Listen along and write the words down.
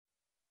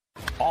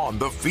on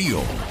the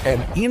field,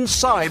 and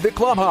inside the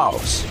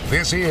clubhouse.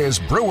 This is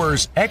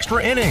Brewers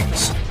Extra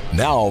Innings.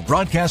 Now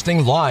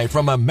broadcasting live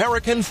from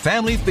American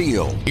Family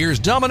Field, here's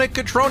Dominic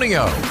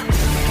Controneo.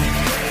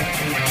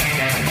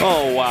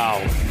 Oh, wow.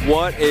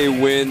 What a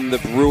win. The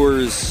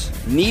Brewers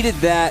needed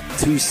that,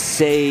 to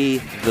say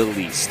the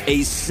least. A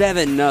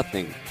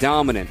 7-0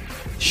 dominant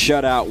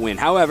shutout win.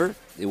 However,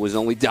 it was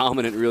only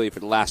dominant really for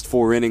the last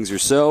 4 innings or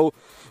so.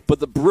 But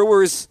the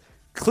Brewers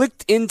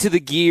clicked into the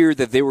gear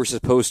that they were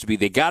supposed to be.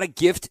 They got a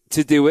gift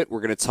to do it.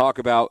 We're going to talk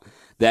about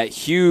that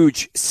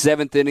huge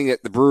 7th inning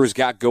that the Brewers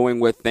got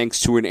going with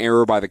thanks to an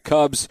error by the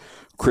Cubs.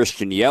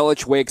 Christian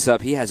Yelich wakes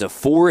up. He has a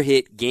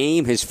 4-hit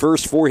game, his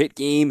first 4-hit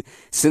game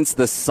since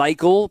the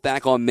cycle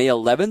back on May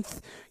 11th.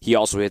 He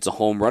also hits a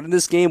home run in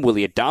this game.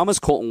 Willie Adames,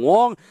 Colton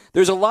Wong.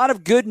 There's a lot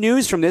of good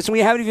news from this, and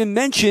we haven't even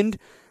mentioned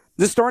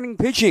the starting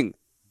pitching.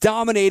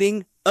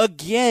 Dominating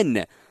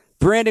again.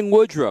 Brandon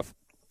Woodruff,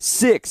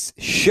 6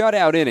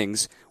 shutout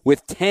innings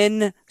with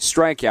 10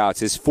 strikeouts.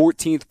 His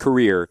 14th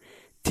career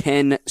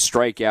 10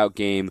 strikeout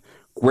game.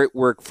 Great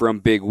work from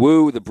Big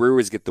Woo. The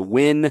Brewers get the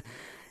win,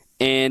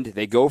 and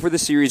they go for the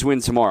series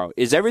win tomorrow.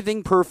 Is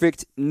everything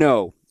perfect?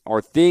 No.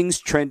 Are things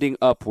trending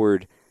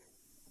upward?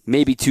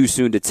 Maybe too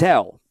soon to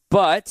tell.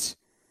 But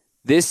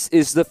this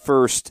is the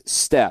first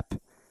step.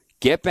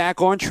 Get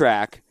back on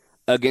track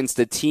against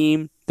a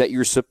team that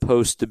you're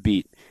supposed to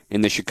beat in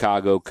the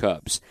Chicago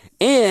Cubs.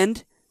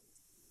 And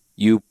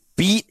you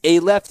beat a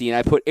lefty, and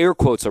I put air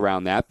quotes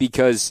around that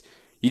because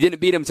you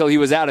didn't beat him until he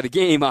was out of the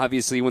game,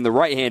 obviously, when the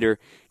right-hander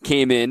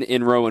came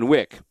in Rowan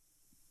Wick.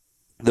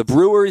 The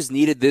Brewers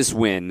needed this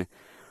win.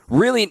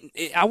 Really,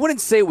 I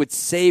wouldn't say it would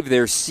save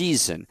their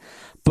season,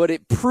 but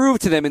it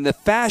proved to them in the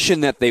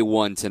fashion that they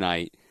won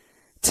tonight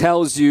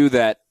tells you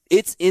that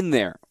it's in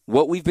there.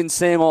 What we've been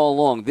saying all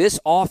along, this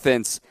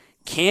offense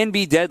can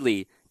be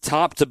deadly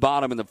top to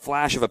bottom in the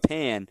flash of a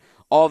pan.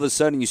 All of a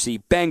sudden you see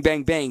bang,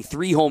 bang, bang,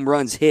 3 home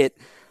runs hit,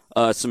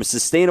 some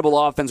sustainable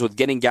offense with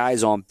getting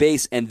guys on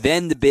base, and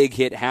then the big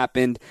hit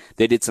happened.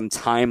 They did some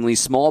timely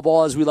small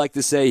ball, as we like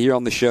to say here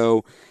on the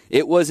show.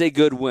 It was a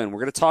good win.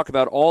 We're going to talk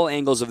about all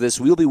angles of this.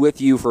 We'll be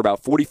with you for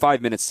about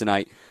 45 minutes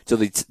tonight to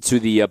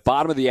the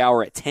bottom of the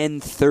hour at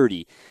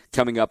 10:30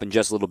 coming up in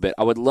just a little bit.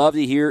 I would love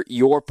to hear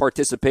your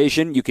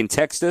participation. You can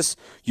text us.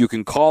 You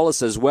can call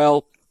us as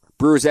well.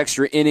 Brewers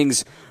Extra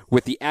Innings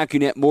with the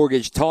AccuNet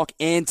Mortgage talk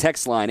and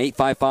text line,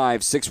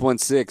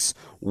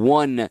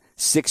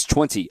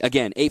 855-616-1620.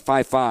 Again,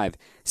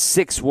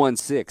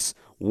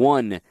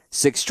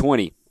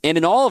 855-616-1620. And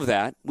in all of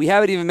that, we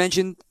haven't even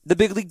mentioned the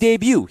big league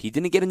debut. He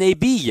didn't get an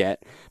AB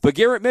yet, but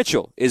Garrett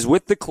Mitchell is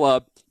with the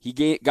club.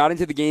 He got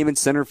into the game in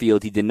center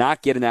field. He did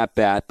not get an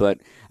at-bat, but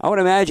I would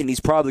imagine he's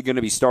probably going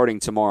to be starting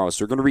tomorrow.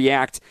 So we're going to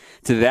react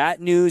to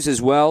that news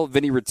as well.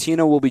 Vinny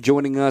Rottino will be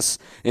joining us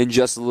in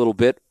just a little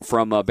bit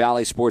from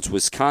Bally Sports,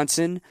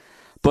 Wisconsin.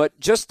 But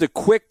just a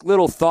quick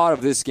little thought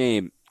of this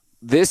game.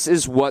 This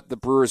is what the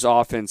Brewers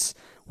offense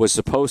was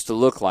supposed to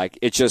look like.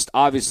 It's just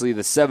obviously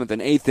the 7th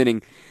and 8th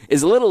inning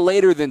is a little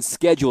later than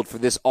scheduled for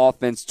this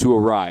offense to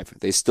arrive.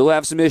 They still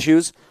have some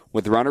issues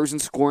with runners in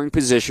scoring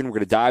position. We're going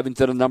to dive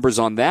into the numbers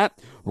on that.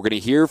 We're going to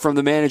hear from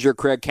the manager,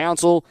 Craig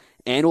Counsell,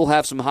 and we'll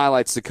have some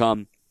highlights to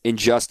come in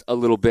just a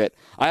little bit.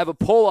 I have a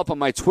poll up on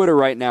my Twitter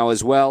right now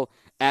as well,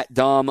 at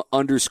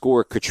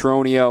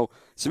Dom_Cotroneo.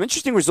 Some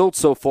interesting results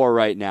so far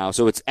right now.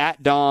 So it's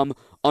at Dom_Cotroneo.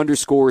 I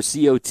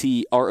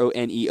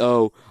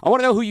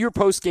want to know who your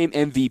post-game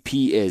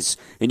MVP is.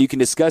 And you can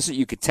discuss it.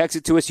 You can text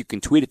it to us. You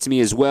can tweet it to me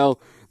as well.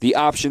 The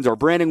options are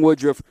Brandon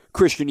Woodruff,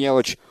 Christian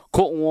Yelich,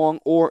 Colton Wong,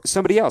 or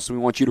somebody else. We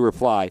want you to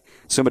reply.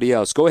 Somebody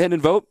else. Go ahead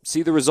and vote.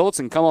 See the results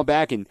and come on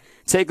back and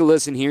take a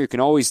listen here. You can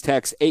always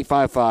text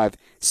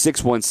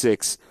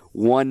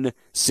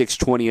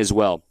 855-616-1620 as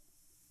well.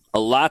 A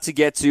lot to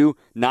get to.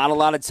 Not a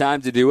lot of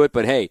time to do it.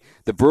 But, hey,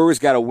 the Brewers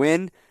got a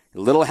win. A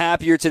little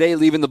happier today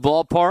leaving the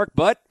ballpark,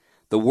 but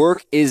the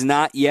work is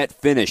not yet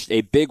finished.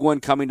 A big one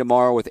coming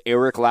tomorrow with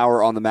Eric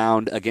Lauer on the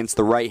mound against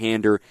the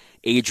right-hander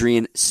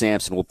Adrian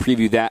Sampson. We'll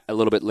preview that a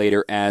little bit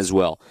later as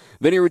well.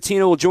 Vinny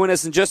Rottino will join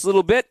us in just a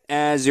little bit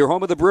as your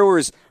home of the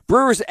Brewers.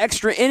 Brewers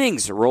Extra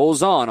Innings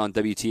rolls on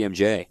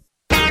WTMJ.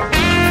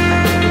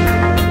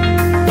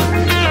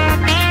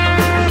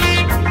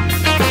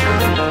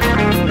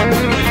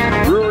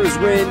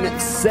 Win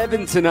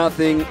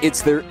 7-0.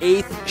 It's their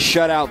 8th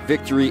shutout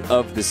victory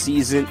of the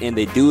season, and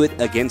they do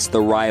it against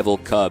the rival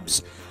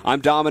Cubs.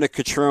 I'm Dominic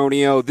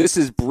Cotroneo. This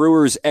is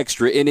Brewers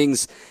Extra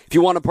Innings. If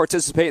you want to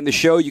participate in the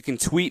show, you can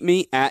tweet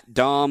me at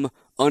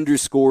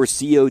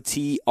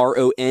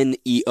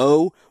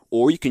Dom_Cotroneo,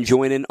 or you can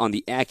join in on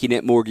the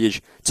AccuNet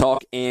Mortgage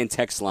talk and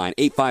text line,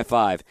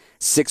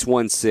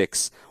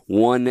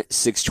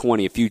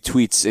 855-616-1620. A few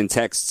tweets and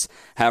texts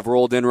have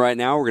rolled in right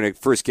now. We're going to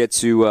first get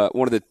to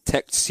one of the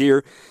texts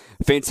here.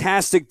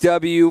 Fantastic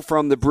W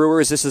from the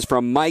Brewers. This is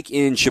from Mike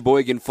in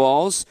Sheboygan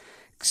Falls.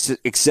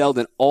 Excelled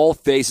in all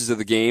phases of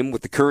the game.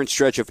 With the current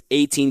stretch of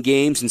 18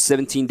 games in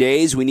 17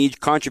 days, we need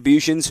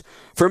contributions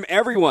from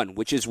everyone,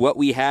 which is what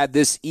we had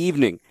this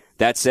evening.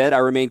 That said, I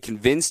remain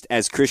convinced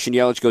as Christian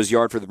Yelich goes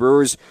yard for the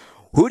Brewers,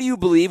 Who do you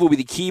believe will be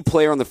the key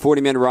player on the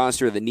 40-man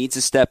roster that needs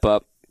to step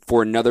up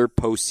for another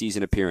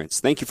postseason appearance?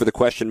 Thank you for the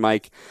question,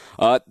 Mike.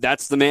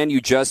 That's the man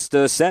you just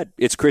said.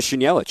 It's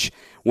Christian Yelich.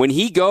 When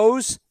he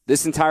goes,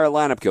 this entire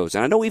lineup goes.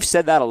 And I know we've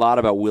said that a lot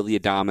about Willy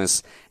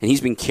Adames, and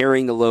he's been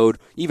carrying the load.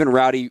 Even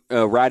Rowdy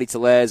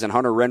Tellez and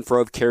Hunter Renfroe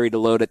have carried the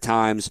load at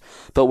times.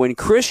 But when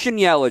Christian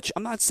Yelich,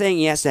 I'm not saying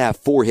he has to have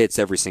 4 hits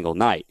every single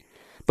night,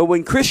 but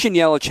when Christian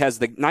Yelich has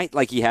the night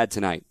like he had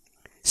tonight,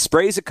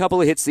 sprays a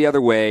couple of hits the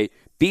other way,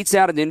 beats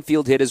out an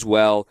infield hit as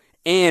well,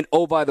 and,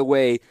 oh, by the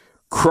way,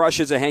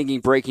 crushes a hanging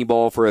breaking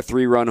ball for a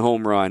 3-run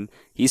home run.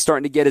 He's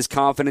starting to get his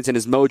confidence and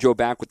his mojo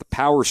back with the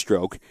power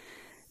stroke.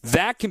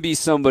 That can be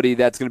somebody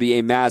that's going to be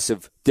a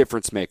massive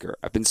difference maker.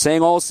 I've been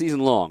saying all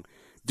season long,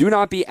 do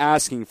not be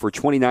asking for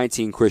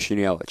 2019 Christian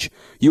Yelich.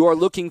 You are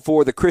looking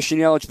for the Christian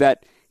Yelich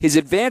that his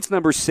advanced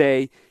numbers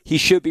say he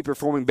should be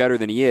performing better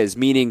than he is,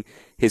 meaning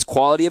his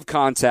quality of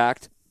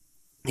contact,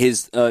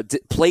 his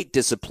plate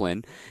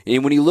discipline.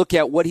 And when you look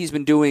at what he's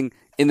been doing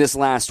in this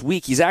last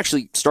week, he's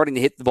actually starting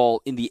to hit the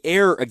ball in the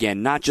air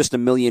again, not just a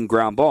million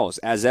ground balls,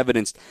 as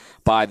evidenced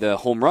by the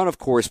home run, of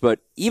course, but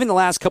even the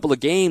last couple of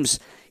games,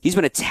 he's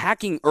been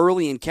attacking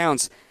early in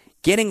counts,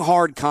 getting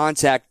hard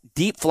contact,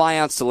 deep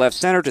flyouts to left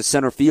center, to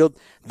center field.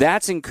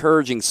 That's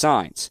encouraging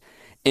signs.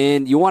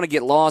 And you want to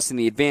get lost in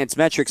the advanced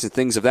metrics and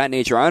things of that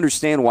nature. I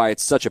understand why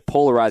it's such a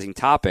polarizing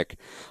topic,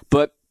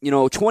 but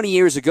 20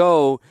 years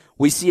ago,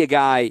 we see a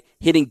guy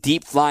hitting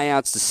deep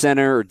flyouts to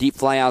center or deep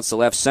flyouts to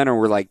left center, and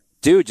we're like,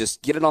 dude,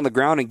 just get it on the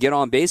ground and get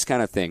on base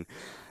kind of thing.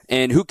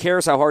 And who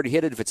cares how hard you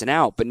hit it if it's an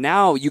out? But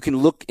now you can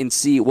look and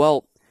see,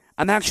 well,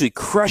 I'm actually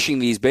crushing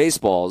these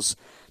baseballs,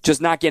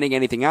 just not getting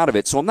anything out of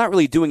it. So I'm not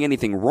really doing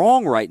anything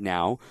wrong right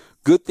now.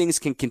 Good things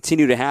can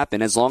continue to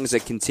happen as long as I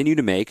continue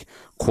to make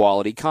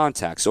quality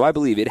contact. So I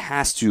believe it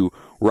has to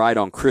ride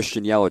on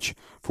Christian Yelich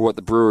for what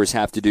the Brewers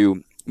have to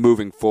do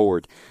moving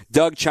forward.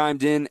 Doug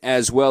chimed in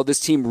as well. This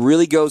team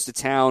really goes to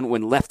town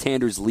when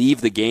left-handers leave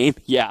the game.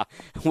 Yeah,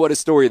 what a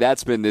story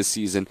that's been this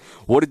season.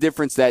 What a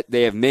difference that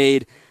they have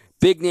made.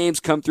 Big names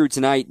come through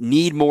tonight.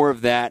 Need more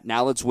of that.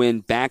 Now let's win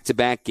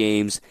back-to-back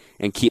games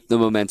and keep the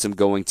momentum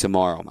going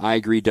tomorrow. I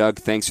agree, Doug.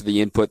 Thanks for the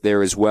input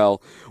there as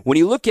well. When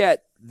you look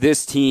at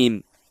this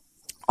team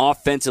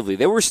offensively,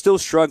 they were still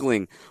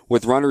struggling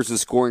with runners in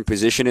scoring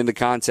position in the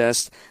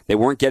contest. They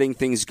weren't getting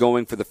things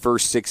going for the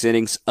first 6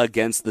 innings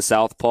against the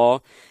Southpaw.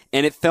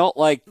 And it felt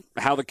like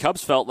how the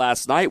Cubs felt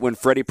last night when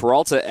Freddie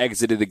Peralta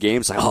exited the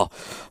game. It's like, oh,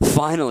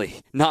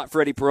 finally, not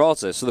Freddie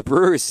Peralta. So the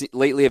Brewers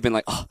lately have been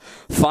like, oh,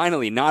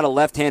 finally, not a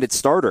left-handed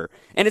starter.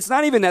 And it's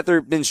not even that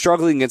they've been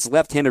struggling against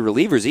left-handed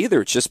relievers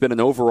either. It's just been an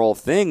overall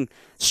thing,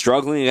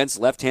 struggling against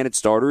left-handed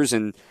starters.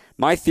 And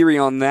my theory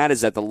on that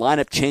is that the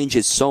lineup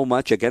changes so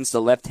much against a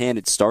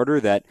left-handed starter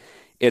that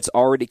it's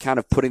already kind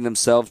of putting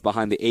themselves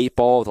behind the 8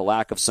 ball with the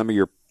lack of some of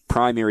your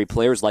primary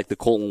players like the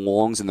Colton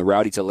Longs and the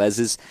Rowdy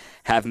Tellezes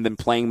haven't been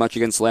playing much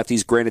against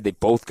lefties. Granted, they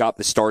both got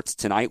the starts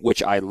tonight,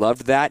 which I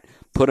loved that.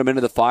 Put them into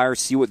the fire,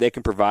 see what they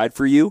can provide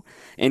for you.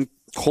 And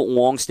Colton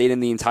Long stayed in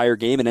the entire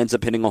game and ends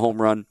up hitting a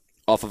home run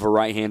off of a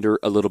right-hander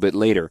a little bit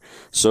later.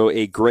 So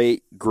a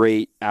great,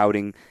 great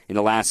outing in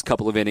the last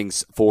couple of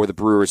innings for the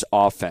Brewers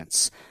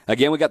offense.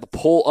 Again, we got the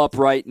poll up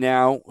right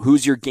now.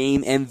 Who's your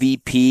game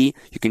MVP?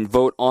 You can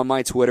vote on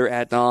my Twitter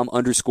at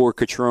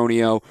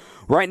Dom_Cotroneo.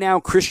 Right now,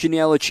 Christian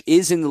Yelich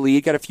is in the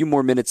lead. Got a few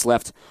more minutes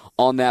left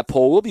on that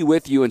poll. We'll be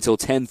with you until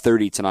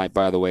 10:30 tonight,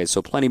 by the way,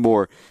 so plenty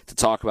more to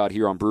talk about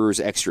here on Brewers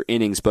Extra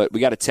Innings. But we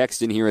got a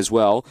text in here as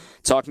well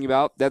talking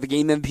about that the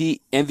game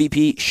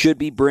MVP should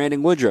be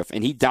Brandon Woodruff,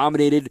 and he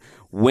dominated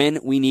when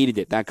we needed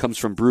it. That comes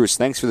from Bruce.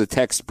 Thanks for the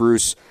text,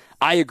 Bruce.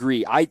 I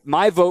agree.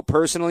 My vote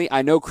personally,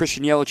 I know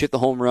Christian Yelich hit the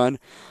home run.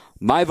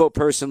 My vote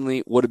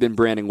personally would have been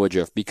Brandon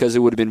Woodruff because it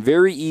would have been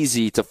very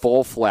easy to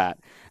fall flat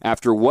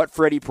after what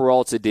Freddie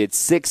Peralta did,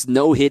 6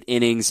 no-hit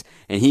innings,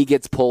 and he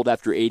gets pulled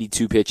after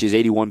 82 pitches,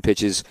 81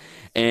 pitches,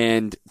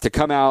 and to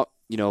come out,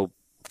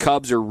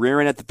 Cubs are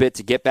rearing at the bit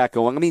to get back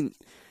going. I mean,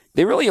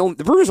 the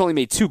Brewers only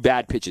made 2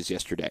 bad pitches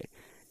yesterday,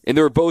 and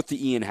they were both to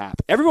Ian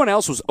Happ. Everyone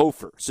else was 0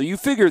 for, so you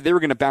figured they were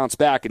going to bounce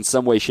back in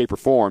some way, shape, or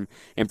form,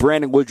 and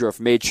Brandon Woodruff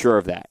made sure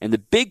of that. And the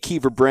big key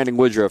for Brandon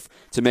Woodruff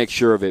to make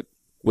sure of it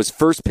was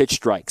first pitch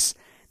strikes.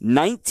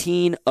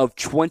 19 of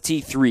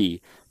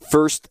 23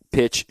 first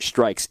pitch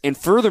strikes. And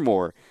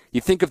furthermore,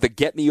 you think of the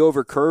get me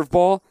over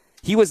curveball,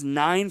 he was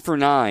 9 for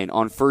 9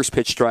 on first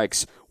pitch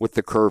strikes with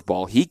the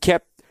curveball. He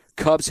kept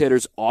Cubs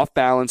hitters off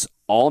balance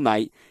all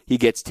night. He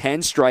gets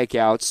 10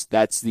 strikeouts.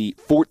 That's the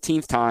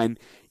 14th time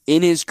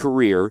in his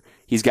career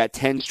he's got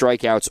 10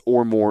 strikeouts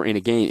or more in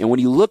a game. And when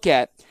you look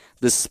at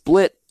the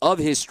split of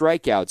his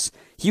strikeouts,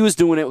 he was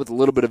doing it with a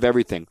little bit of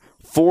everything.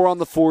 4 on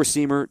the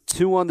four-seamer,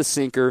 2 on the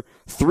sinker,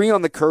 3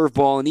 on the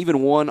curveball, and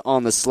even 1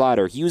 on the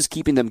slider. He was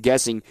keeping them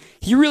guessing.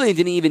 He really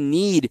didn't even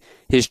need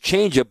his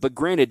changeup, but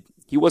granted,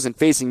 he wasn't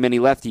facing many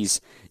lefties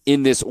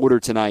in this order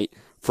tonight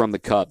from the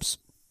Cubs.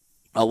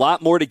 A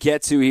lot more to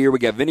get to here. We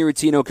got Vinny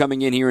Rottino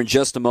coming in here in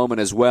just a moment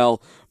as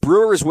well.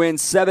 Brewers win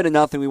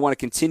 7-0. We want to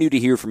continue to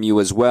hear from you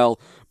as well.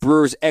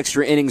 Brewers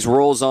Extra Innings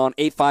rolls on.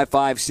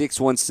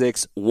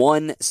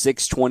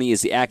 855-616-1620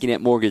 is the AccuNet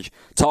Mortgage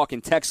talk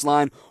and text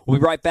line. We'll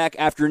be right back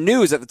after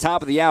news at the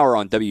top of the hour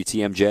on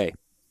WTMJ.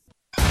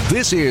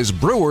 This is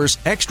Brewers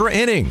Extra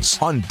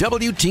Innings on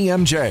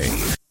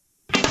WTMJ.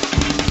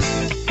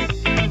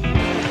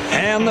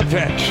 And the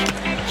pitch.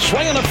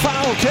 Swinging a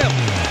foul tip.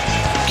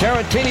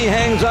 Caratini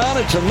hangs on.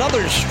 It's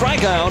another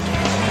strikeout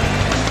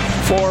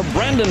for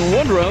Brandon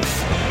Woodruff.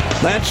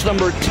 That's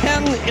number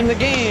 10 in the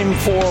game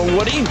for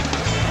Woody.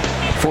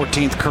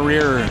 14th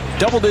career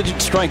double-digit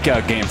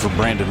strikeout game for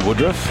Brandon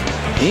Woodruff.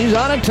 He's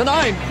on it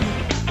tonight.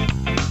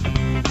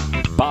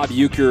 Bob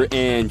Uecker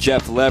and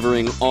Jeff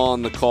Levering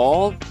on the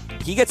call.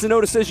 He gets a no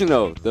decision,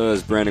 though,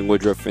 does Brandon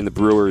Woodruff in the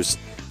Brewers'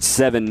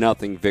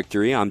 7-0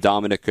 victory. I'm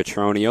Dominic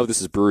Controneo.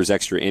 This is Brewers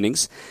Extra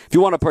Innings. If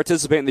you want to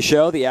participate in the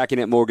show, the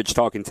AccuNet Mortgage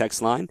talk and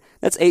text line,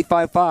 that's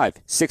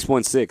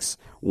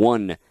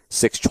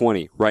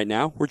 855-616-1620. Right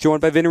now, we're joined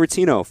by Vinny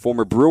Rottino,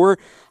 former Brewer,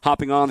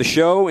 hopping on the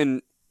show.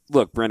 And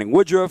look, Brandon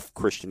Woodruff,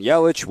 Christian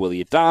Yelich,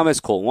 Willie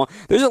Adames, Cole Wong.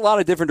 There's a lot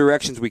of different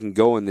directions we can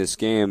go in this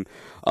game.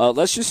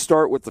 Let's just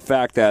start with the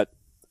fact that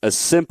a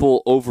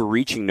simple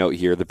overreaching note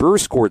here. The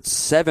Brewers scored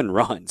 7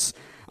 runs.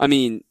 I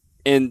mean,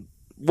 and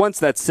once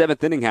that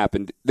 7th inning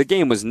happened, the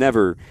game was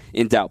never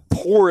in doubt.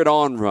 Pour it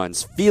on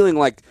runs, feeling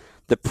like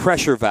the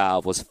pressure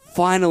valve was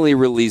finally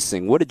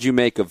releasing. What did you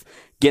make of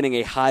getting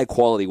a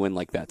high-quality win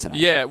like that tonight?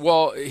 Yeah,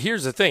 well,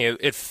 here's the thing.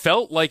 It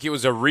felt like it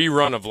was a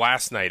rerun of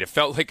last night. It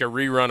felt like a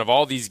rerun of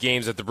all these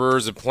games that the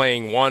Brewers are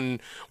playing,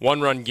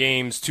 one-run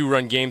games,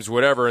 two-run games,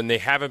 whatever, and they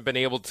haven't been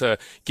able to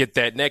get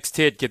that next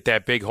hit, get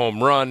that big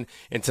home run.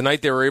 And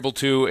tonight they were able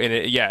to,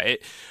 and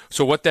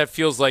so what that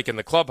feels like in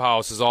the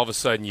clubhouse is all of a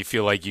sudden you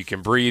feel like you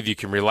can breathe, you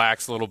can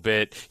relax a little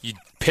bit.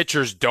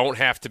 Pitchers don't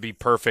have to be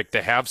perfect.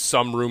 They have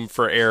some room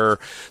for error.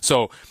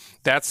 So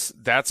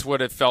that's what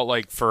it felt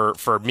like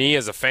for me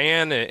as a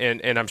fan,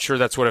 and I'm sure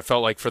that's what it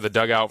felt like for the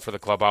dugout, for the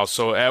clubhouse.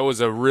 So that was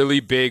a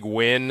really big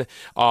win.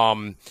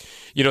 The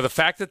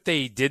fact that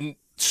they didn't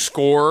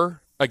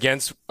score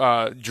against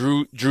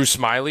Drew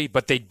Smyly,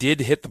 but they did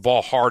hit the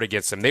ball hard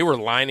against him. They were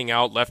lining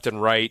out left and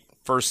right.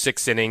 First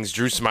 6 innings,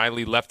 Drew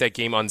Smyly left that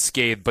game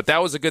unscathed, but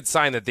that was a good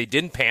sign that they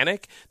didn't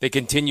panic. They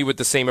continued with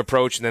the same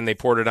approach, and then they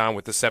poured it on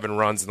with the 7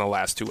 runs in the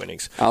last 2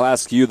 innings. I'll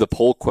ask you the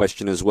poll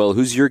question as well.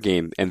 Who's your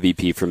game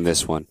MVP from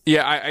this one?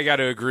 Yeah, I got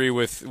to agree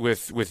with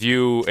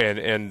you,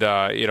 and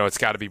it's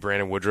got to be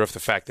Brandon Woodruff. The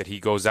fact that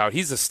he goes out,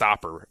 he's a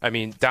stopper. I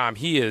mean, Dom,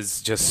 he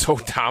is just so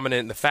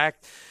dominant. And the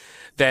fact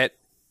that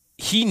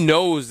he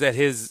knows that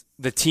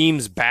the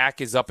team's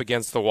back is up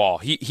against the wall.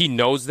 He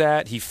knows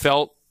that. He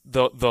felt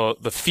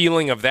the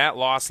feeling of that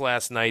loss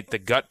last night, the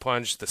gut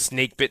punch, the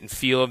snake bitten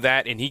feel of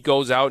that, and he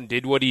goes out and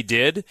did what he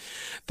did.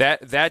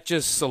 That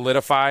just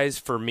solidifies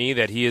for me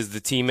that he is the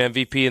team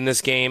MVP in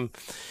this game.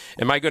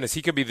 And my goodness,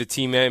 he could be the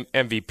team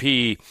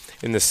MVP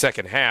in the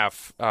second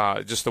half,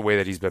 just the way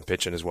that he's been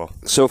pitching as well.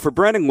 So for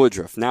Brandon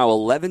Woodruff, now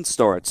 11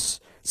 starts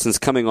since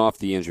coming off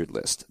the injured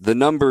list. The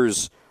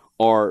numbers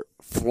are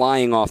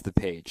flying off the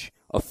page.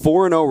 A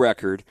 4-0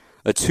 record,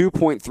 a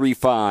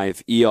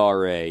 2.35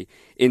 ERA.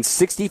 In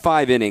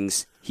 65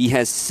 innings, he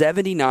has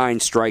 79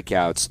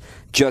 strikeouts,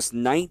 just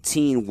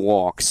 19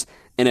 walks,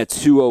 and a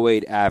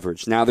 2.08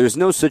 average. Now, there's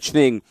no such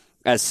thing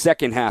as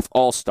second-half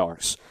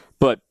all-stars,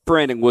 but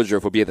Brandon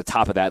Woodruff would be at the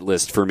top of that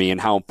list for me and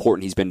how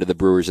important he's been to the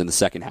Brewers in the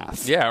second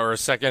half. Yeah, or a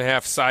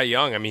second-half Cy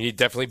Young. I mean, he'd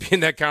definitely be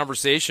in that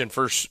conversation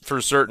for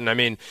certain. I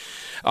mean,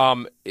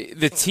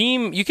 the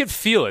team, you can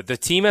feel it. The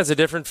team has a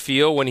different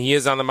feel when he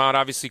is on the mound.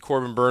 Obviously,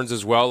 Corbin Burns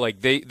as well.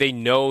 Like, they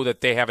know that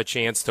they have a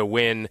chance to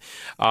win.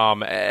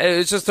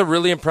 It's just a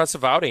really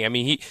impressive outing. I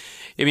mean,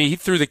 he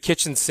threw the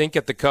kitchen sink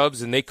at the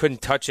Cubs, and they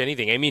couldn't touch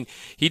anything. I mean,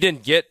 he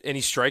didn't get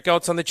any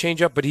strikeouts on the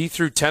changeup, but he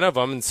threw 10 of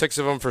them and 6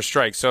 of them for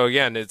strikes. So,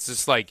 again, it's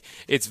just like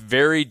it's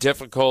very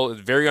difficult,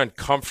 very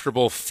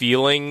uncomfortable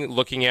feeling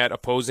looking at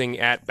opposing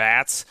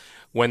at-bats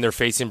when they're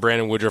facing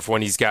Brandon Woodruff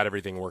when he's got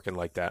everything working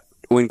like that.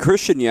 When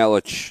Christian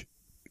Yelich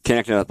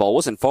connected on the ball,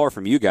 wasn't far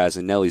from you guys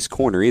in Nelly's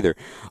corner either.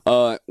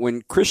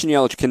 When Christian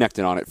Yelich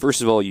connected on it,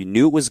 first of all, you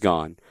knew it was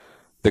gone.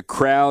 The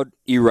crowd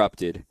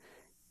erupted.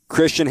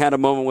 Christian had a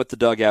moment with the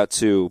dugout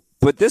too,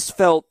 but this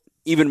felt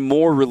even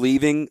more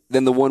relieving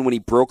than the one when he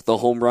broke the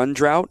home run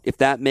drought, if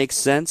that makes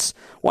sense.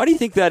 Why do you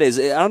think that is?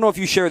 I don't know if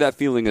you share that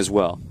feeling as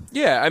well.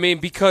 Yeah, I mean,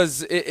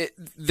 because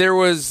there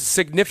was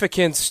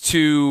significance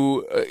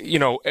to,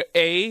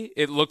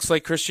 it looks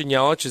like Christian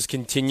Yelich is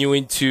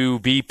continuing to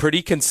be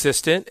pretty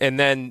consistent, and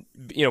then,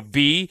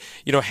 B,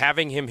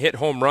 having him hit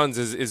home runs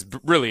is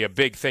really a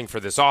big thing for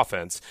this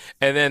offense.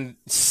 And then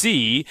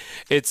C,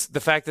 it's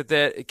the fact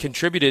that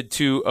contributed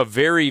to a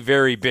very,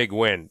 very big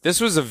win. This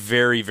was a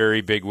very,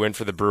 very big win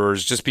for the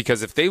Brewers, just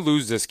because if they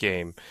lose this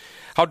game,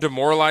 how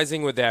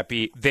demoralizing would that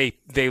be?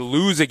 They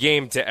lose a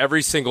game to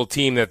every single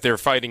team that they're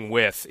fighting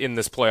with in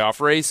this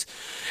playoff race.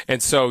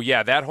 And so,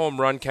 yeah, that home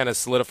run kind of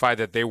solidified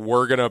that they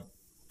were going to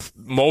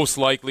most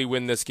likely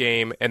win this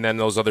game, and then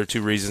those other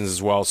two reasons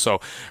as well. So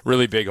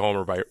really big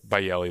homer by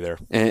Yelly there.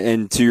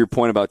 And to your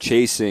point about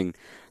chasing,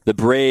 the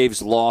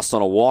Braves lost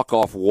on a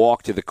walk-off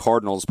walk to the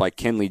Cardinals by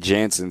Kenley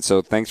Jansen.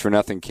 So thanks for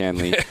nothing,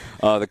 Kenley.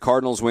 The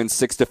Cardinals win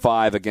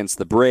 6-5 against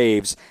the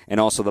Braves,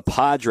 and also the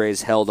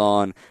Padres held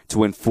on to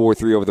win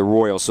 4-3 over the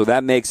Royals. So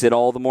that makes it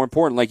all the more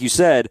important. Like you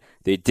said,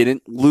 they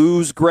didn't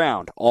lose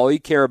ground. All you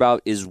care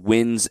about is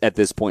wins at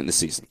this point in the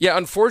season. Yeah,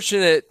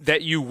 unfortunate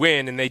that you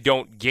win and they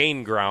don't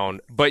gain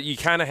ground, but you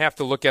kind of have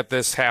to look at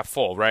this half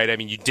full, right? I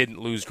mean, you didn't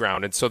lose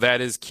ground, and so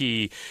that is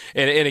key.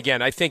 And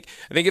again, I think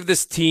if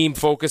this team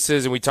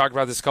focuses, and we talked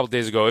about this a couple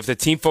days ago, if the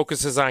team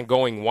focuses on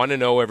going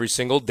 1-0 every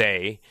single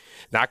day,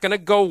 not going to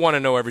go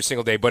 1-0 every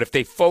single day, but if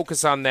they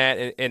focus on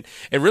that and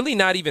really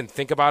not even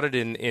think about it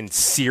in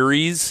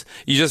series,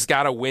 you just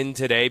got to win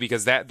today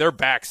because their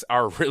backs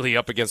are really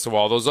up against the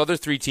wall. Those other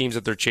three teams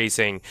that they're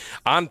chasing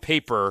on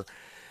paper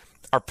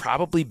are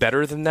probably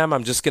better than them.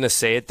 I'm just going to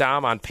say it,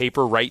 Dom. On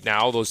paper right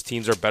now, those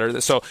teams are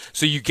better. So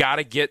you got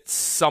to get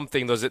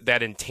something,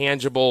 that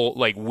intangible,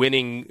 like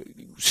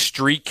winning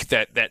streak,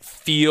 that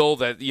feel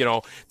that,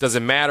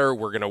 doesn't matter.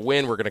 We're going to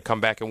win. We're going to come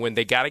back and win.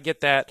 They got to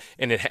get that,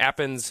 and it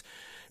happens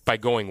by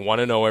going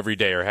 1-0 every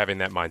day or having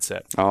that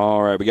mindset.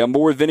 All right, we got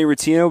more with Vinny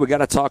Rottino. We got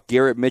to talk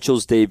Garrett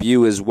Mitchell's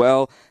debut as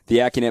well. The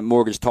AccuNet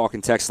Mortgage talk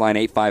and text line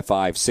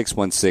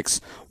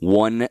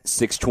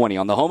 855-616-1620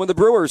 on the home of the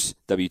Brewers,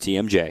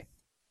 WTMJ.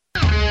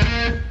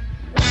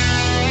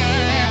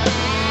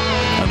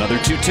 Another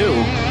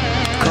 2-2.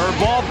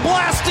 Curveball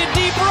blasted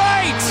deep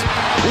right.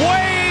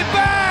 Way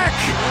back.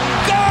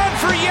 Gone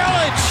for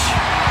Yelich.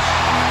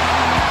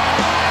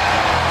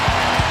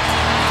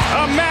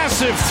 A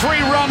massive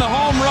 3-run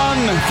home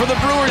run for the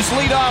Brewers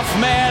leadoff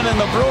man, and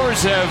the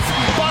Brewers have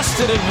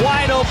busted it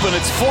wide open.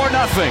 It's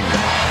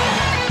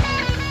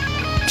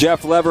 4-0.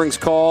 Jeff Levering's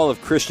call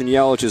of Christian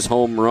Yelich's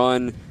home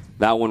run.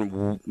 That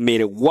one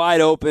made it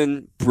wide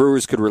open.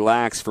 Brewers could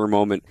relax for a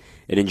moment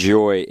and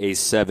enjoy a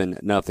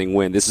 7-0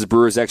 win. This is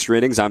Brewers Extra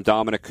Innings. I'm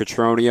Dominic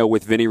Cotroneo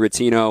with Vinny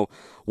Rottino.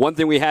 One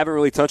thing we haven't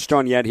really touched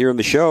on yet here in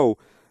the show,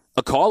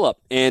 a call-up,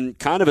 and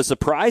kind of a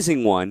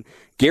surprising one.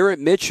 Garrett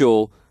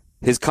Mitchell,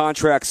 his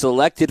contract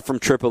selected from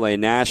AAA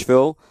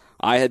Nashville.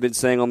 I had been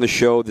saying on the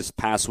show this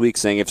past week,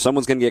 saying if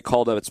someone's going to get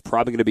called up, it's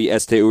probably going to be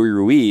Esteuri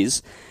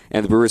Ruiz.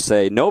 And the Brewers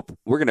say, nope,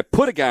 we're going to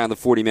put a guy on the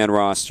 40-man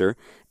roster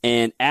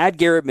and add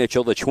Garrett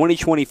Mitchell, the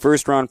 2020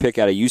 first-round pick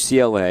out of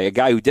UCLA, a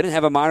guy who didn't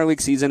have a minor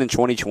league season in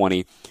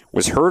 2020,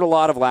 was hurt a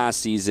lot of last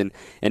season,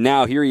 and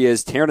now here he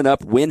is tearing it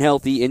up, win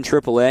healthy in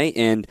AAA,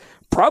 and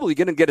probably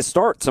going to get a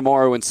start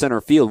tomorrow in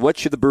center field. What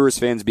should the Brewers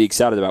fans be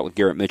excited about with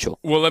Garrett Mitchell?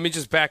 Well, let me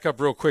just back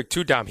up real quick,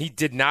 too, Dom. He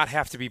did not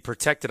have to be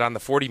protected on the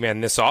 40-man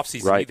this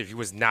offseason either. He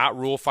was not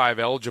Rule 5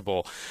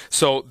 eligible.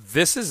 So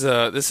this is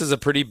a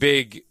pretty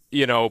big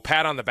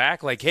pat on the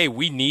back, like, hey,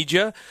 we need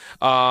you.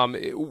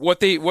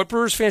 What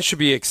Brewers fans should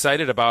be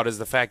excited about is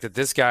the fact that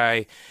this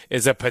guy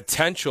is a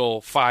potential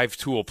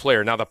 5-tool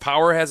player. Now, the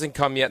power hasn't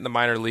come yet in the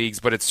minor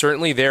leagues, but it's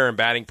certainly there in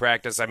batting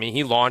practice. I mean,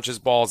 he launches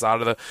balls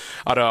out of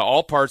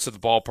all parts of the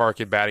ballpark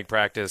in batting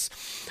practice.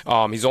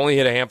 He's only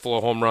hit a handful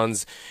of home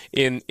runs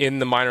in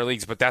the minor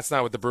leagues, but that's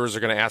not what the Brewers are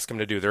going to ask him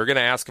to do. They're going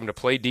to ask him to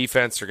play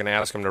defense. They're going to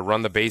ask him to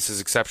run the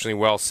bases exceptionally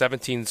well.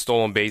 17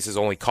 stolen bases,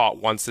 only caught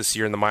once this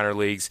year in the minor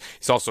leagues.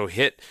 He's also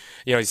hit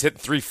he's hitting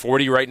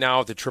 340 right now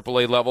at the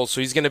AAA level,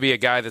 so he's going to be a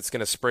guy that's going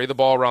to spray the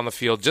ball around the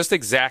field, just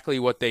exactly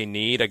what they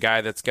need, a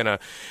guy that's going to,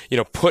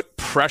 put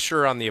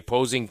pressure on the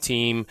opposing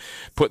team,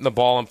 putting the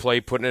ball in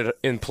play, putting it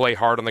in play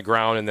hard on the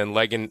ground, and then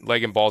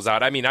legging balls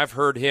out. I mean, I've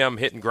heard him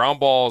hitting ground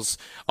balls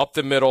up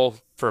the middle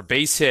for a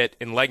base hit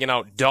and legging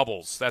out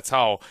doubles. That's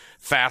how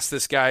fast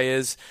this guy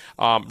is.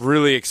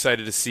 Really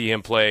excited to see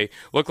him play.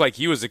 Looked like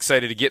he was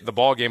excited to get in the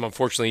ball game.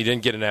 Unfortunately, he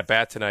didn't get in at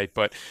bat tonight,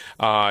 but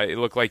it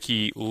looked like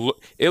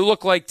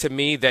to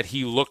me that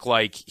he looked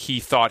like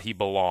he thought he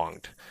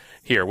belonged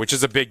here, which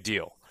is a big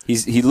deal.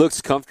 He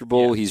looks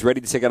comfortable. Yeah. He's ready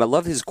to take out. I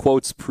love his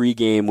quotes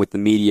pregame with the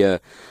media.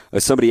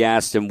 Somebody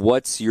asked him,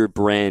 "What's your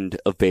brand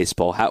of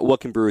baseball? What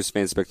can Brewers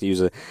fans expect to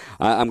use?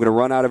 I'm going to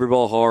run out every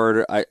ball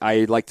hard.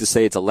 I like to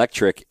say it's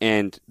electric,"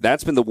 and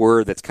that's been the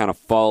word that's kind of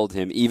followed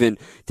him. Even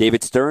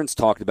David Stearns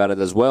talked about it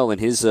as well in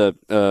his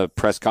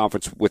press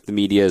conference with the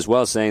media as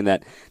well, saying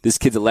that this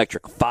kid's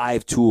electric,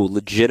 5-tool,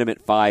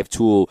 legitimate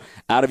 5-tool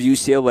out of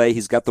UCLA.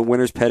 He's got the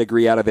winner's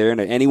pedigree out of there, and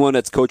anyone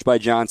that's coached by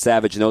John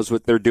Savage knows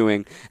what they're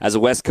doing. As a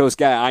West Coast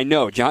guy, I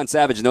know John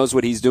Savage knows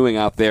what he's doing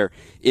out there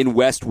in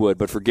Westwood.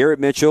 But for Garrett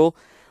Mitchell,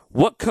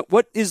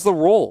 what is the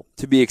role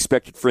to be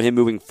expected for him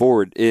moving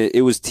forward?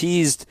 It was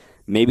teased.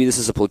 Maybe this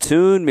is a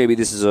platoon. Maybe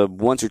this is a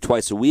once or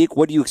twice a week.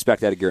 What do you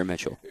expect out of Garrett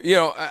Mitchell?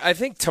 I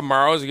think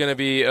tomorrow is going to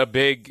be a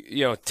big,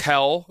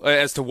 tell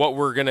as to what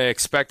we're going to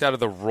expect out of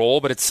the role.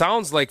 But it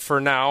sounds like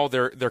for now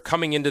they're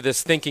coming into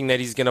this thinking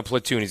that he's going to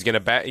platoon. He's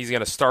going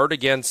to start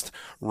against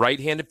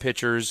right-handed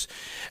pitchers,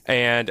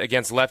 and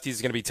against lefties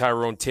is going to be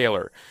Tyrone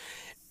Taylor.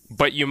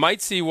 But you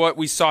might see what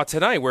we saw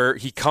tonight, where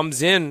he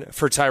comes in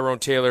for Tyrone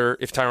Taylor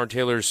if Tyrone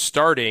Taylor's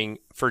starting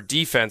for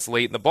defense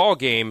late in the ball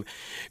game,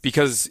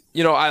 because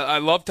I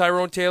love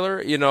Tyrone Taylor.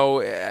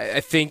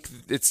 I think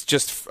it's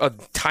just a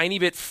tiny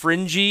bit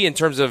fringy in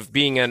terms of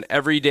being an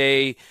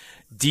everyday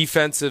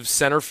defensive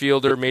center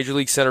fielder, major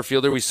league center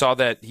fielder. We saw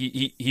that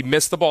he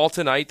missed the ball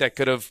tonight that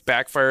could have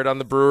backfired on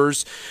the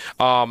Brewers.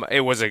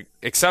 It was an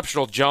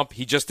exceptional jump.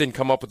 He just didn't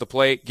come up with the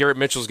play. Garrett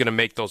Mitchell's going to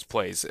make those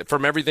plays.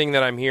 From everything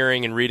that I'm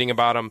hearing and reading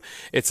about him,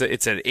 it's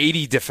an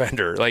 80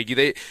 defender.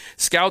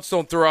 Scouts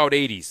don't throw out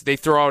 80s. They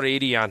throw out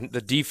 80 on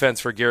the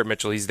defense for Garrett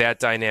Mitchell. He's that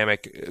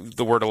dynamic.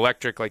 The word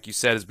electric, like you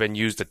said, has been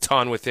used a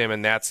ton with him,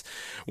 and that's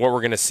what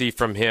we're going to see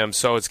from him.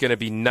 So it's going to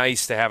be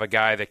nice to have a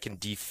guy that can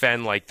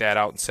defend like that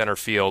out in center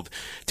field.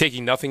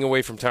 Taking nothing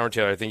away from Tyrone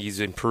Taylor, I think he's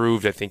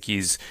improved. I think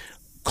he's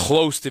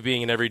close to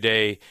being an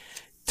everyday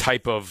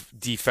type of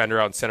defender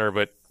out in center,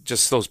 but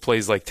just those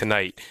plays like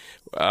tonight,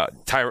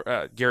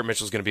 Garrett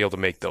Mitchell's going to be able to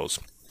make those.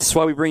 That's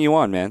why we bring you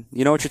on, man.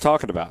 You know what you're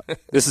talking about.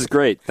 This is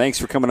great. Thanks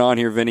for coming on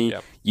here, Vinny.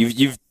 Yep.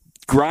 You've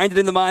grinded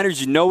in the minors.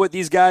 You know what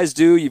these guys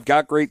do. You've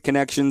got great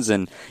connections,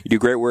 and you do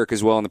great work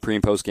as well in the pre-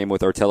 and post-game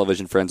with our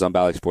television friends on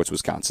Valley Sports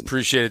Wisconsin.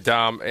 Appreciate it,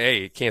 Dom.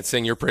 Hey, can't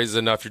sing your praises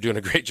enough. You're doing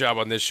a great job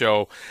on this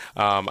show.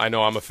 I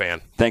know I'm a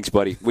fan. Thanks,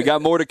 buddy. We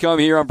got more to come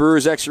here on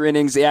Brewers Extra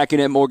Innings, the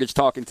AccuNet Mortgage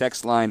Talk and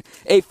Text line,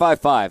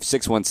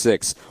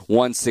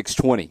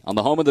 855-616-1620 on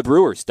the home of the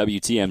Brewers,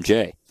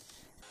 WTMJ.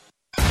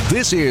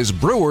 This is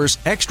Brewers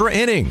Extra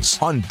Innings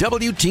on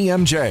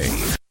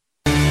WTMJ.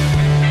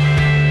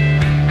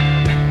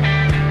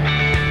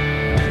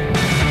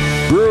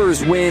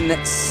 Brewers win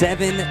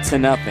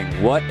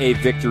 7-0. What a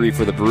victory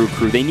for the Brew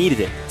Crew. They needed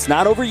it. It's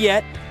not over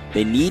yet.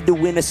 They need to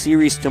win a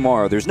series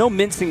tomorrow. There's no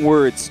mincing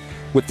words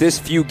with this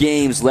few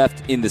games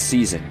left in the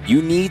season.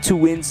 You need to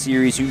win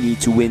series. You need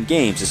to win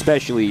games,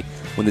 especially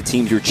when the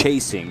teams you're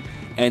chasing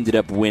ended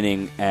up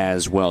winning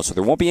as well. So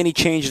there won't be any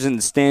changes in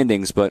the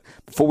standings, but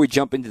before we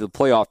jump into the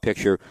playoff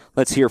picture,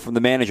 let's hear from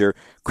the manager,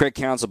 Craig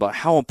Counsell, about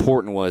how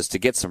important it was to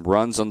get some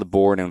runs on the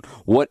board and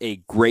what a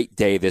great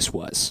day this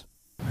was.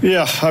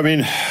 Yeah, I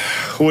mean,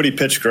 Woody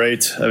pitched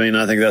great. I mean,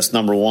 I think that's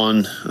number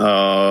one.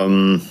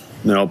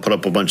 Put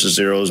up a bunch of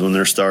zeros when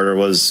their starter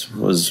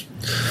was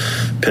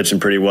pitching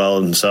pretty well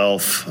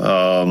himself.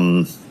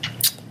 And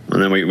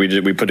then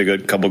we put a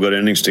couple good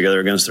innings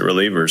together against the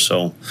relievers.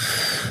 So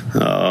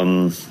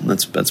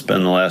that's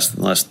been the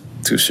last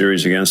two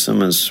series against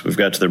them, as we've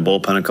got to their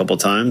bullpen a couple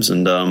times,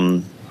 and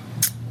got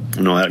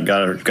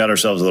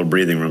ourselves a little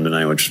breathing room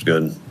tonight, which is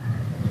good.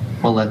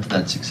 What led to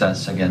that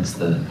success against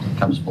the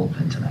Cubs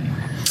bullpen tonight?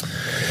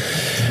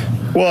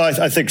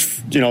 Well, I think,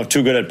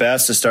 two good at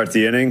bats to start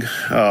the inning.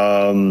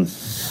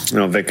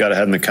 Vic got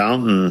ahead in the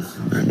count, and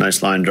a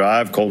nice line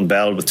drive. Colton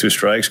battled with 2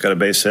 strikes, got a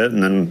base hit,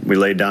 and then we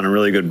laid down a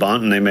really good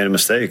bunt, and they made a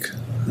mistake.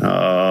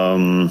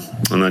 And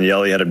then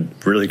Yelly had a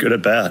really good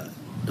at bat.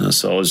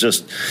 So it was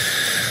just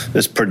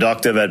this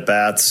productive at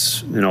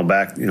bats,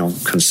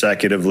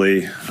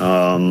 consecutively.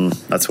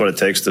 That's what it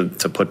takes to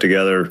put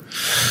together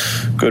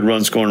good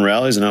run scoring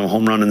rallies, and have a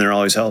home run in there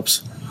always helps.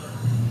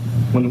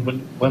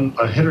 When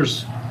a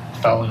hitter's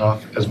fouling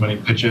off as many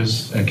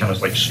pitches and kind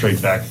of like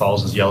straight back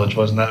fouls as Yelich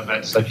was in that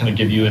event, does that kind of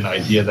give you an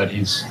idea that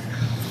he's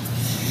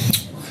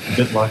a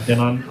bit locked in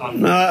on?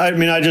 No,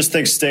 I just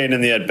think staying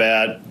in the at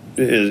bat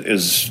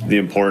is the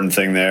important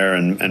thing there,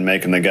 and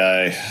making the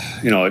guy,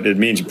 it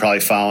means you're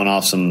probably fouling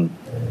off some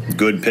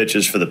good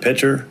pitches for the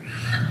pitcher.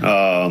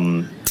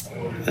 And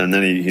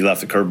then he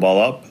left the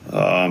curveball up.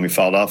 He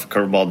fouled off a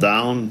curveball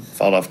down,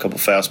 fouled off a couple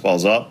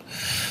fastballs up,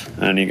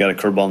 and he got a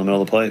curveball in the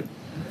middle of the plate.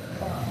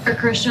 For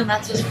Christian,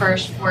 that's his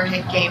first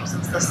 4-hit game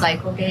since the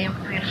cycle game.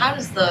 I mean, how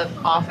does the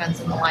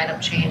offense and the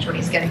lineup change when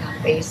he's getting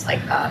on base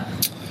like that?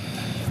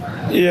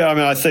 Yeah,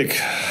 I think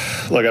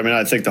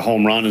the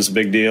home run is a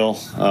big deal.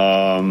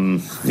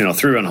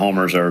 3-run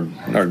homers are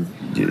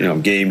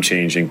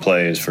game-changing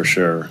plays for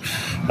sure.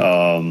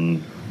 But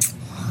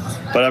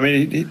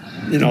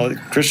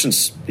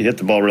Christian's he hit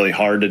the ball really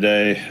hard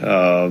today,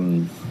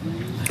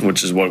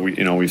 which is what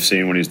we've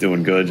seen when he's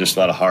doing good. Just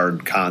a lot of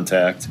hard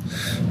contact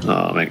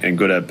and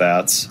good at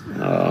bats.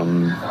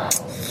 And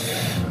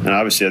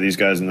obviously, these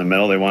guys in the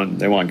middle, they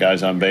want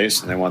guys on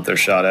base, and they want their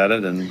shot at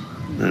it, and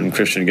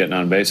Christian getting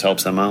on base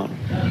helps them out.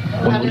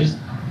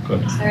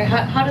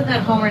 How did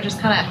that homer just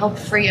kind of help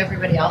free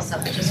everybody else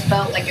up? It just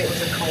felt like it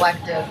was a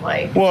collective,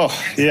 Well,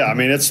 yeah,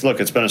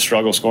 it's been a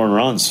struggle scoring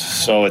runs.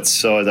 So I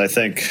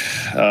think,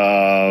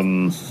 a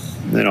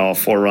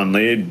 4-run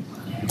lead,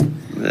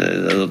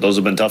 those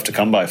have been tough to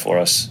come by for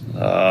us.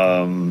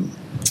 So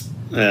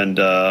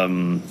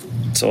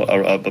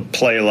a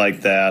play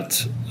like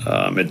that,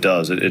 it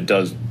does.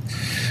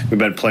 We've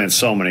been playing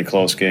so many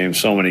close games,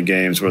 so many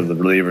games where the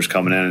reliever's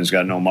coming in and he's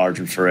got no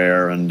margin for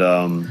error, and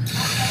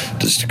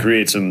just to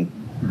create some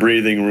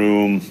breathing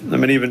room.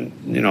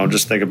 Even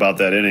just think about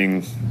that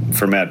inning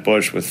for Matt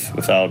Bush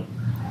without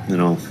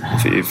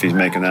if he's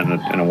making that in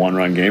a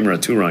 1-run game or a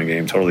 2-run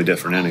game, totally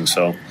different inning.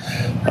 So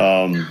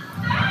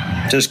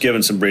just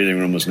giving some breathing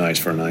room was nice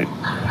for a night.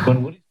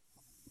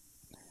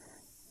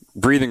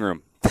 Breathing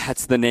room.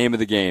 That's the name of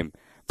the game.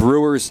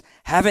 Brewers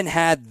haven't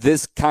had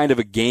this kind of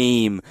a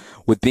game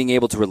with being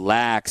able to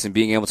relax and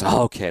being able to,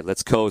 okay,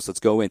 let's coast, let's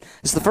go in.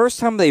 It's the first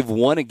time they've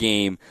won a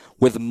game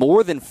with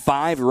more than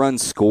 5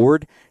 runs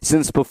scored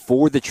since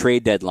before the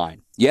trade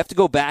deadline. You have to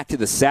go back to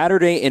the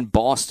Saturday in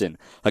Boston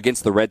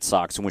against the Red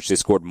Sox in which they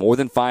scored more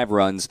than 5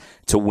 runs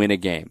to win a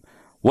game.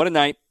 What a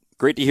night.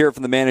 Great to hear it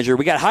from the manager.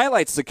 We got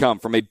highlights to come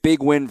from a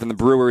big win from the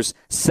Brewers,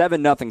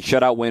 7-0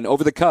 shutout win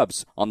over the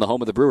Cubs on the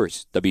home of the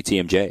Brewers,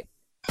 WTMJ.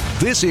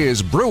 This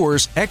is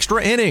Brewers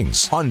Extra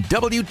Innings on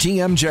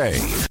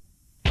WTMJ.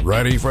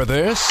 Ready for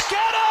this?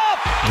 Get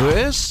up!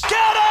 This?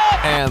 Get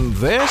up! And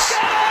this?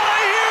 Get out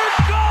of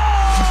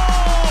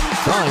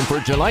here! Go! Time for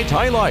tonight's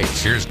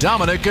highlights. Here's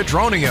Dominic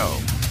Controneo.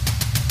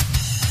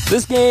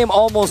 This game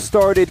almost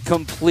started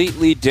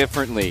completely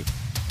differently.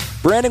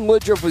 Brandon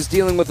Woodruff was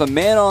dealing with a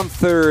man on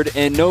third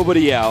and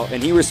nobody out,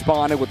 and he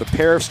responded with a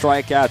pair of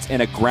strikeouts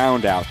and a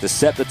ground out to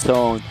set the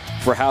tone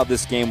for how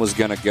this game was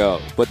going to go.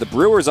 But the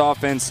Brewers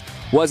offense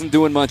wasn't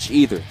doing much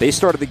either. They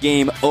started the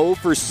game 0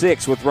 for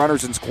 6 with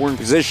runners in scoring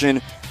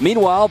position.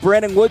 Meanwhile,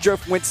 Brandon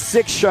Woodruff went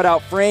 6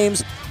 shutout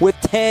frames with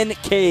 10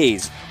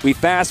 Ks. We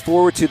fast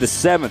forward to the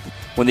 7th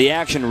when the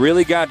action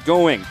really got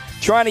going.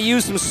 Trying to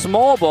use some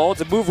small ball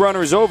to move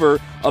runners over,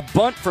 a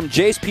bunt from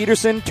Jace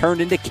Peterson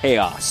turned into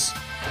chaos.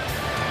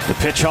 The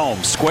pitch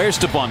home, squares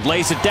to bunt,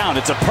 lays it down.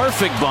 It's a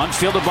perfect bunt,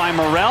 fielded by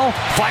Morrell.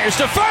 Fires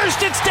to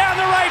first, it's down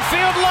the right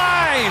field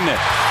line.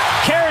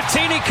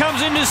 Caratini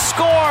comes in to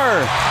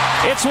score.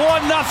 It's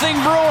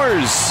 1-0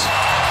 Brewers.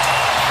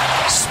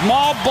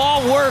 Small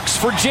ball works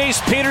for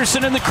Jace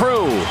Peterson and the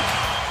crew.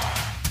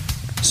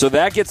 So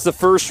that gets the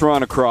first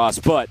run across,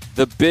 but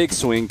the big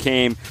swing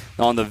came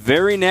on the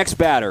very next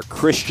batter,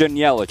 Christian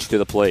Yelich, to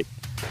the plate.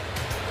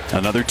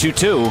 Another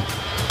 2-2.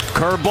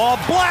 Curveball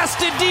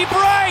blasted deep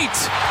right.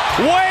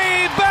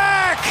 Way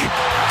back.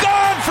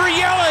 Gone for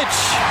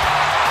Yelich.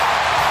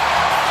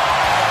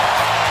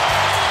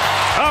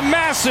 A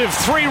massive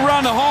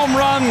 3-run home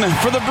run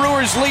for the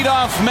Brewers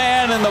leadoff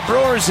man, and the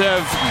Brewers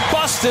have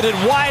busted it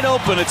wide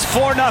open. It's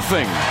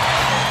 4-0.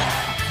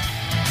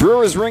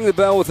 Brewers ring the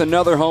bell with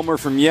another homer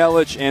from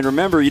Yelich, and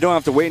remember, you don't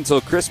have to wait until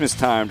Christmas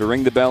time to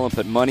ring the bell and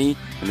put money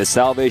in the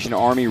Salvation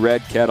Army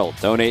Red Kettle.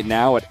 Donate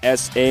now at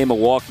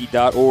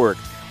samilwaukee.org.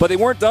 But they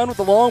weren't done with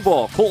the long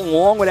ball. Colton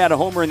Wong would add a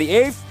homer in the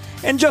 8th,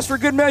 and just for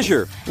good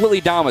measure,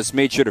 Willie Damas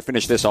made sure to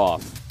finish this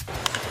off.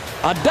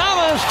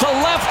 Adames to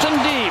left and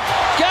deep.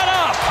 Get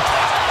up!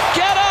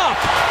 Get up!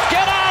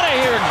 Get out of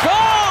here!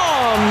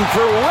 Gone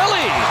for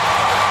Willie!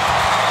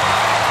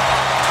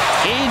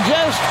 He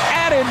just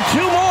added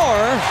 2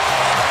 more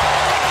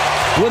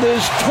with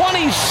his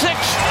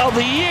 26th of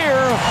the year.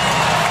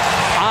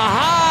 A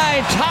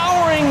high,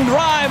 towering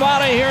drive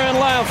out of here and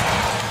left.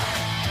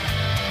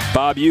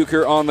 Bob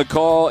Uecker on the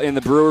call, and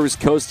the Brewers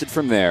coasted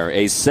from there.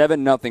 A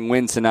 7-0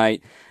 win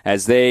tonight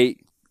as they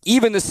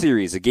even the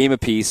series, a game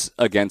apiece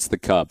against the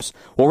Cubs.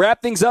 We'll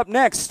wrap things up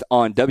next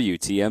on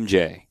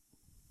WTMJ.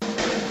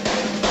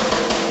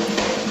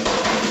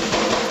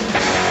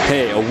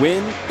 Hey, a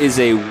win is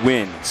a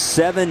win.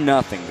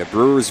 7-0. The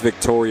Brewers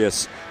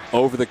victorious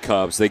over the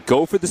Cubs. They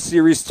go for the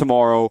series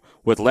tomorrow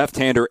with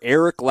left-hander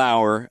Eric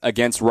Lauer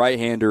against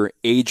right-hander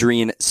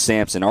Adrian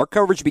Sampson. Our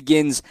coverage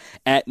begins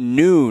at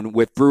noon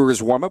with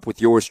Brewers warm-up with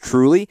yours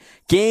truly.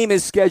 Game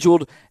is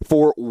scheduled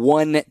for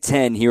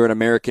 1:10 here at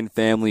American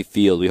Family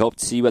Field. We hope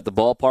to see you at the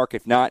ballpark.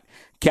 If not,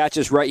 catch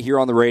us right here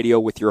on the radio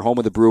with your home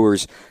of the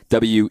Brewers,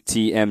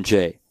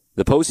 WTMJ.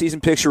 The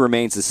postseason picture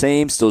remains the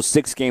same, still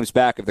 6 games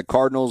back of the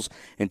Cardinals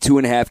and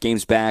 2.5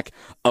 games back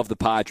of the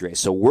Padres.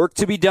 So work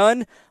to be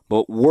done,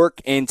 but work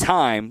and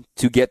time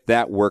to get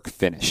that work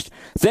finished.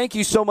 Thank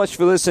you so much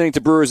for listening to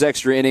Brewers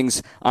Extra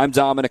Innings. I'm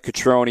Dominic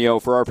Cotroneo.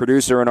 For our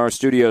producer in our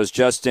studios,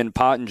 Justin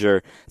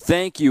Pottinger,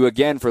 thank you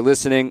again for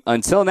listening.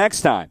 Until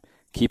next time,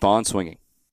 keep on swinging.